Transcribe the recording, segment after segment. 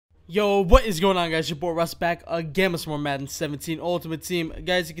Yo, what is going on, guys? Your boy Russ back again with some more Madden 17 Ultimate Team.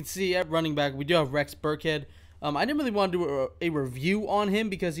 Guys, you can see at running back, we do have Rex Burkhead. I didn't really want to do a review on him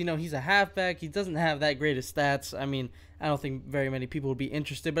because, you know, he's a halfback. He doesn't have that great of stats. I mean, I don't think very many people would be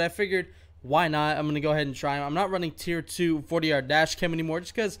interested, but I figured, why not? I'm going to go ahead and try him. I'm not running Tier 2 40-yard dash chem anymore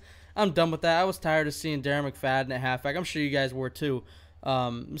just because I'm done with that. I was tired of seeing Darren McFadden at halfback. I'm sure you guys were too.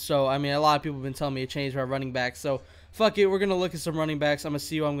 So, I mean, a lot of people have been telling me to change my running back. So, fuck it. We're going to look at some running backs. I'm going to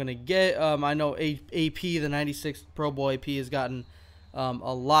see who I'm going to get. I know AP, the 96th Pro Bowl AP, has gotten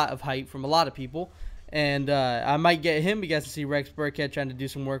a lot of hype from a lot of people. And I might get him. You guys can see Rex Burkhead trying to do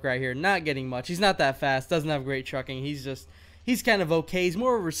some work right here. Not getting much. He's not that fast. Doesn't have great trucking. He's kind of okay. He's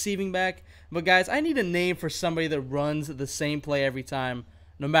more of a receiving back. But, guys, I need a name for somebody that runs the same play every time,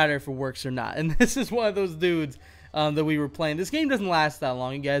 no matter if it works or not. And this is one of those dudes that we were playing. This game doesn't last that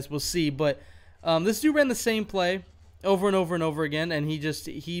long, you guys will see. But this dude ran the same play over and over and over again, and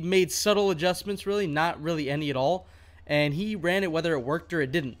he made subtle adjustments, really, not really any at all. And he ran it whether it worked or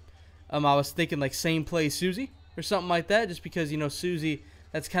it didn't. I was thinking like same play Susie or something like that, just because, you know, Susie,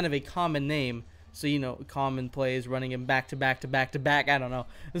 that's kind of a common name. So, you know, common plays, running him back to back to back to back. I don't know.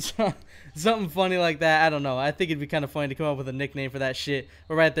 Something funny like that. I don't know. I think it'd be kind of funny to come up with a nickname for that shit.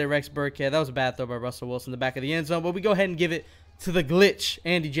 But right there, Rex Burkhead. That was a bad throw by Russell Wilson in the back of the end zone. But we go ahead and give it to the glitch.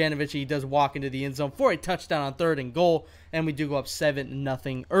 Andy Janovich, he does walk into the end zone for a touchdown on 3rd and goal. And we do go up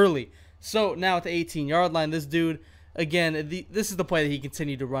 7-0 early. So now at the 18-yard line, this dude, again, this is the play that he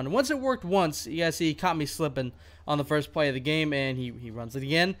continued to run. Once it worked once, you guys see he caught me slipping on the first play of the game. And he runs it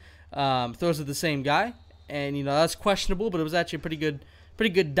again. Throws at the same guy, and you know that's questionable, but it was actually a pretty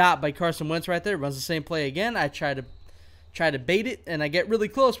good dot by Carson Wentz right there. Runs the same play again. I try to bait it, and I get really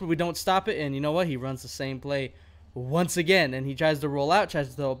close, but we don't stop it. And you know what? He runs the same play once again, and he tries to roll out, tries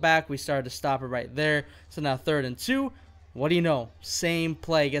to throw it back. We started to stop it right there. So now 3rd and 2. What do you know? Same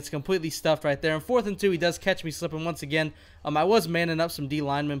play. Gets completely stuffed right there. And 4th and 2, he does catch me slipping once again. I was manning up some D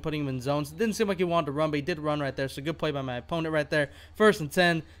linemen, putting him in zones. It didn't seem like he wanted to run, but he did run right there. So good play by my opponent right there. 1st and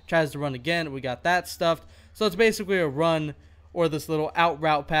 10, tries to run again. We got that stuffed. So it's basically a run or this little out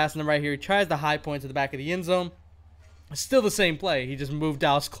route pass. And then right here, he tries the high point to the back of the end zone. Still the same play. He just moved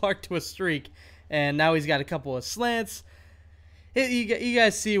Dallas Clark to a streak. And now he's got a couple of slants. You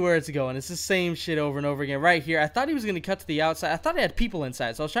guys see where it's going. It's the same shit over and over again. Right here, I thought he was going to cut to the outside. I thought he had people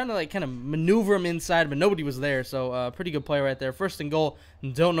inside, so I was trying to like kind of maneuver him inside, but nobody was there. So pretty good play right there. 1st and goal.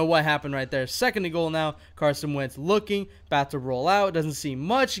 Don't know what happened right there. 2nd and goal now. Carson Wentz looking, about to roll out. Doesn't see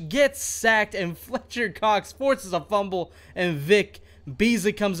much. Gets sacked, and Fletcher Cox forces a fumble, and Vic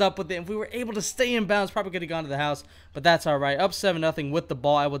Beasley comes up with it. If we were able to stay in bounds, probably could have gone to the house, but that's all right. Up 7-0 with the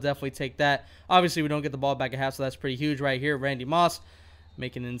ball. I will definitely take that. Obviously, we don't get the ball back at half, so that's pretty huge right here. Randy Moss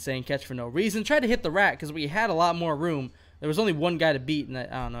making an insane catch for no reason. Tried to hit the rat because we had a lot more room. There was only one guy to beat, and I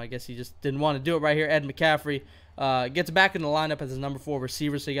don't know. I guess he just didn't want to do it right here. Ed McCaffrey gets back in the lineup as his number 4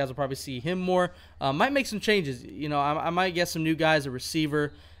 receiver, so you guys will probably see him more. Might make some changes. You know, I might get some new guys, a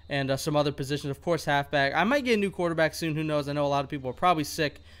receiver, and some other positions. Of course, halfback. I might get a new quarterback soon. Who knows? I know a lot of people are probably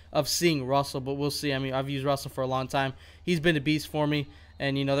sick of seeing Russell, but we'll see. I mean, I've used Russell for a long time. He's been a beast for me.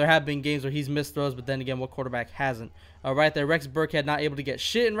 And, you know, there have been games where he's missed throws, but then again, what quarterback hasn't? Right there, Rex Burkhead not able to get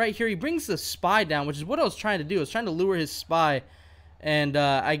shit. And right here, he brings the spy down, which is what I was trying to do. I was trying to lure his spy. And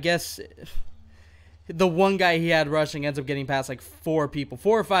I guess the one guy he had rushing ends up getting past like 4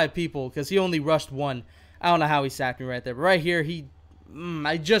 or 5 people, because he only rushed 1. I don't know how he sacked me right there. But right here,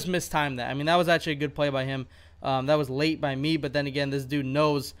 I just mistimed that. I mean, that was actually a good play by him. That was late by me, but then again, this dude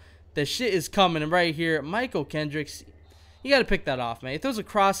knows the shit is coming. And right here, Michael Kendricks, you got to pick that off, man. If it was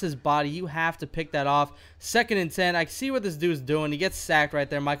across his body, you have to pick that off. 2nd and 10. I can see what this dude's doing. He gets sacked right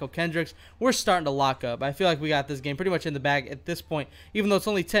there, Michael Kendricks. We're starting to lock up. I feel like we got this game pretty much in the bag at this point. Even though it's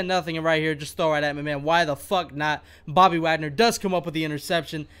only 10-0, and right here, just throw right at me, man. Why the fuck not? Bobby Wagner does come up with the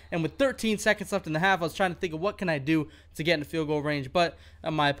interception. And with 13 seconds left in the half, I was trying to think of what can I do to get in the field goal range. But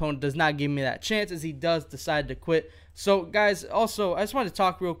my opponent does not give me that chance, as he does decide to quit. So, guys, also, I just wanted to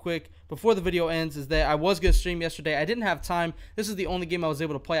talk real quick before the video ends, is that I was going to stream yesterday. I didn't have time. This is the only game I was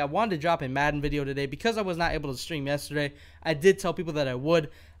able to play. I wanted to drop a Madden video today because I was not able to stream yesterday. I did tell people that I would.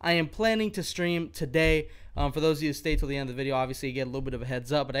 I am planning to stream today. For those of you who stay till the end of the video, obviously you get a little bit of a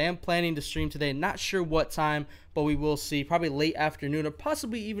heads up, but I am planning to stream today. Not sure what time, but we will see. Probably late afternoon or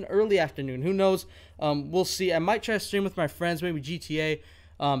possibly even early afternoon. Who knows? We'll see. I might try to stream with my friends, maybe GTA.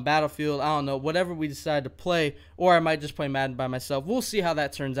 Battlefield, I don't know, whatever we decide to play, or I might just play Madden by myself. We'll see how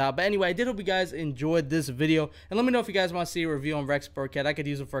that turns out. But anyway, I did hope you guys enjoyed this video, and let me know if you guys want to see a review on Rex Burkhead. I could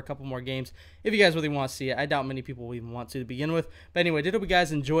use him for a couple more games if you guys really want to see it. I doubt many people will even want to begin with. But anyway, I did hope you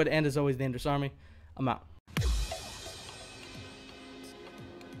guys enjoyed, and as always, the Dangerous Army, I'm out.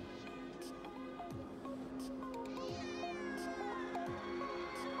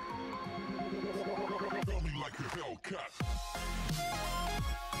 like a Hellcat.